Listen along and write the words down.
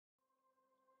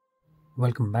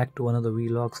Welcome back to another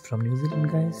vlogs from New Zealand,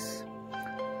 guys.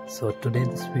 So today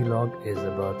this vlog is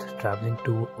about traveling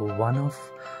to one of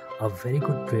our very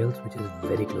good trails which is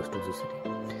very close to the city.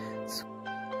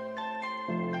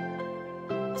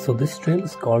 So this trail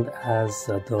is called as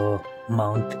the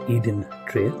Mount Eden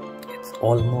Trail. It's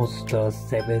almost 5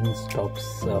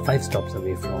 stops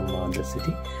away from the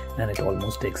city, and it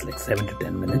almost takes like 7 to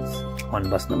 10 minutes on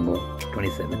bus number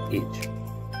 27H.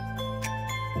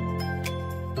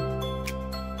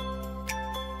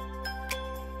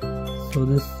 So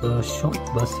this short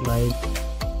bus ride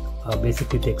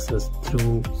basically takes us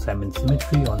through Symonds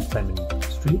Cemetery on Symonds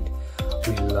Street.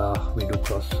 We do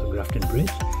cross Grafton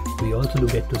Bridge. We also do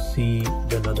get to see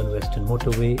the Northern Western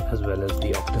Motorway as well as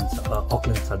the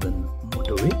Auckland Southern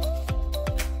Motorway.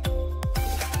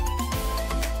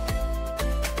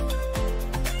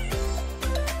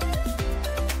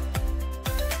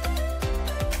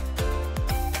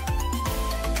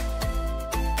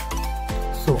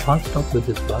 So our stop with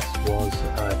this bus was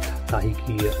at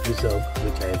Tahiki Reserve,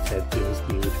 which I had said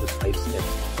previously, which was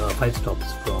 5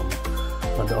 stops from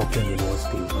the Auckland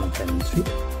University on Symonds Street.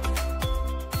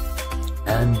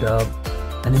 And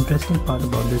an interesting part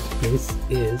about this place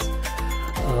is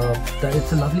that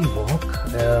it's a lovely walk.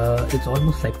 It's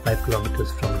almost like 5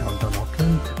 kilometers from downtown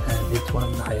Auckland, and it's one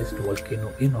of the highest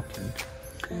volcanoes in Auckland.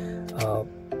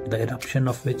 The eruption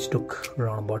of which took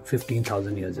around about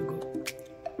 15,000 years ago.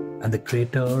 And the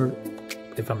crater,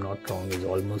 if I'm not wrong, is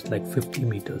almost like 50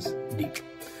 meters deep.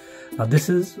 Now this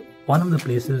is one of the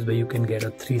places where you can get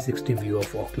a 360 view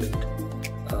of Auckland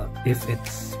if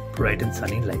it's bright and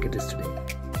sunny like it is today.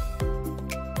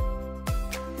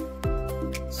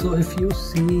 So if you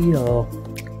see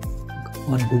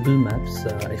on Google Maps,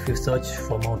 if you search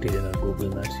for Mount Eden on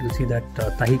Google Maps, you'll see that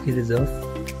Tahiki Reserve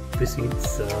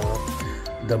precedes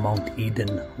the Mount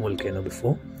Eden volcano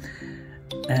before.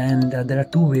 And there are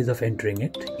 2 ways of entering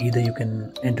it. Either you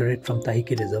can enter it from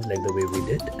Tahiki Reserve like the way we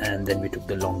did, and then we took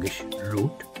the longish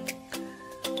route,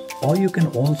 or you can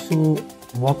also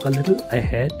walk a little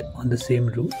ahead on the same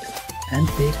route and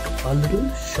take a little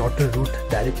shorter route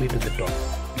directly to the top,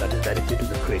 that is directly to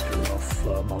the crater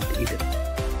of Mount Eden,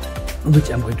 which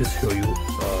I'm going to show you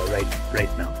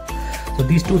right now. So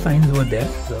these 2 signs were there.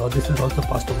 So this is also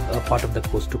part of the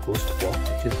coast to coast walk,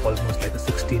 which is almost like a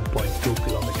 16.2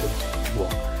 kilometers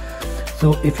walk.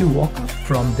 So if you walk up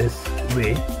from this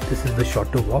way, this is the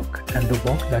shorter walk, and the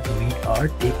walk that we are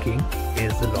taking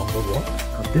is the longer walk.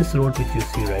 Now this road which you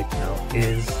see right now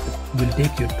will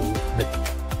take you to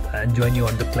and join you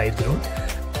on the Clyde Road,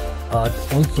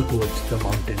 also towards the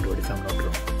mountain road, if I'm not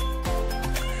wrong.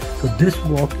 So this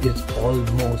walk is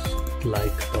almost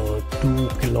like a 2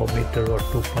 kilometer or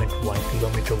 2.1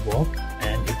 kilometer walk,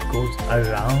 and it goes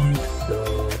around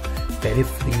the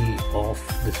periphery of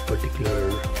this particular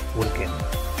volcano.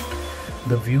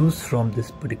 The views from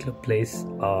this particular place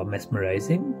are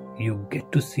mesmerizing. You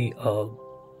get to see a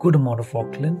good amount of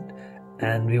Auckland,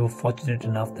 and we were fortunate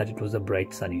enough that it was a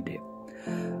bright sunny day.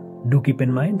 Do keep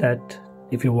in mind that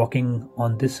if you're walking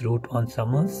on this route on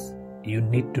summers, you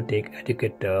need to take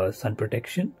adequate sun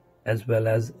protection, as well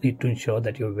as need to ensure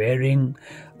that you're wearing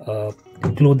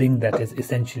clothing that is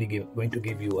essentially going to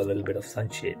give you a little bit of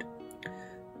sunshade.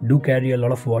 Do carry a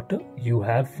lot of water. You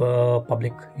have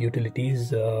public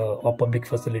utilities or public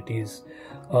facilities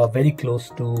very close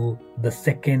to the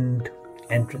second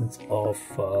entrance of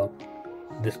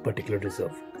this particular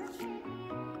reserve.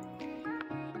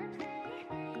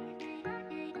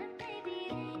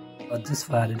 Just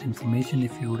for added information,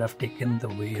 if you would have taken the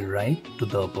way right to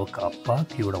the upper car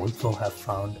park, you would also have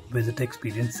found Visitor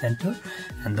Experience Center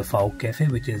and the FAO Cafe,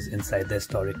 which is inside the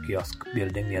historic kiosk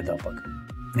building near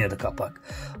the car park,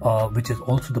 which is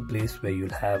also the place where you'll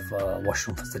have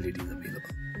washroom facilities available.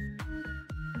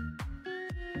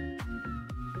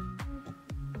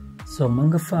 So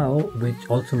Mangafao, which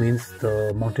also means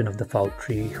the mountain of the Fao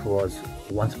tree, was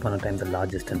once upon a time the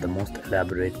largest and the most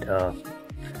elaborate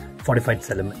fortified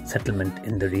settlement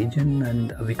in the region,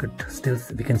 and we can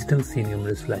still see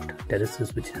numerous flat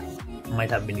terraces which might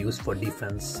have been used for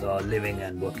defense, living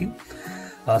and working.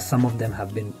 Some of them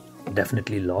have been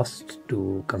definitely lost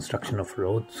to construction of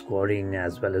roads, quarrying,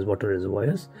 as well as water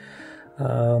reservoirs.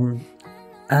 And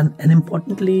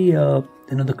importantly,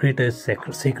 the crater is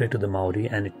sacred to the Maori,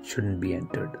 and it shouldn't be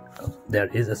entered. There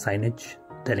is a signage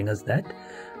telling us that,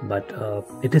 but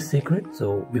it is sacred,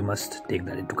 so we must take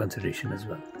that into consideration as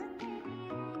well.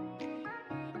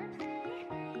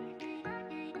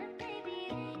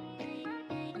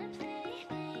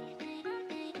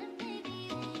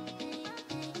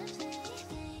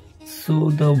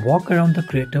 So the walk around the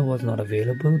crater was not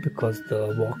available because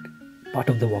the walk part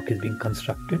of the walk is being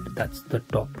constructed. That's the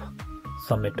top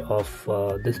summit of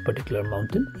this particular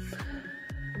mountain.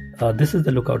 This is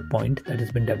the lookout point that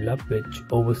has been developed, which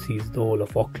oversees the whole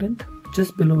of Auckland.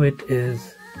 Just below it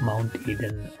is Mount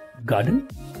Eden Garden,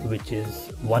 which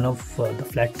is one of the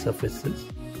flat surfaces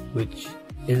which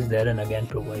is there and again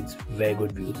provides very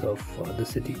good views of the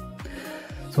city.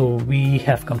 So we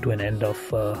have come to an end of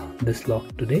this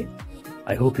vlog today.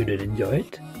 I hope you did enjoy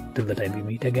it. Till the time we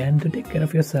meet again, to take care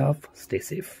of yourself, stay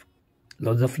safe.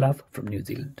 Loads of love from New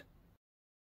Zealand.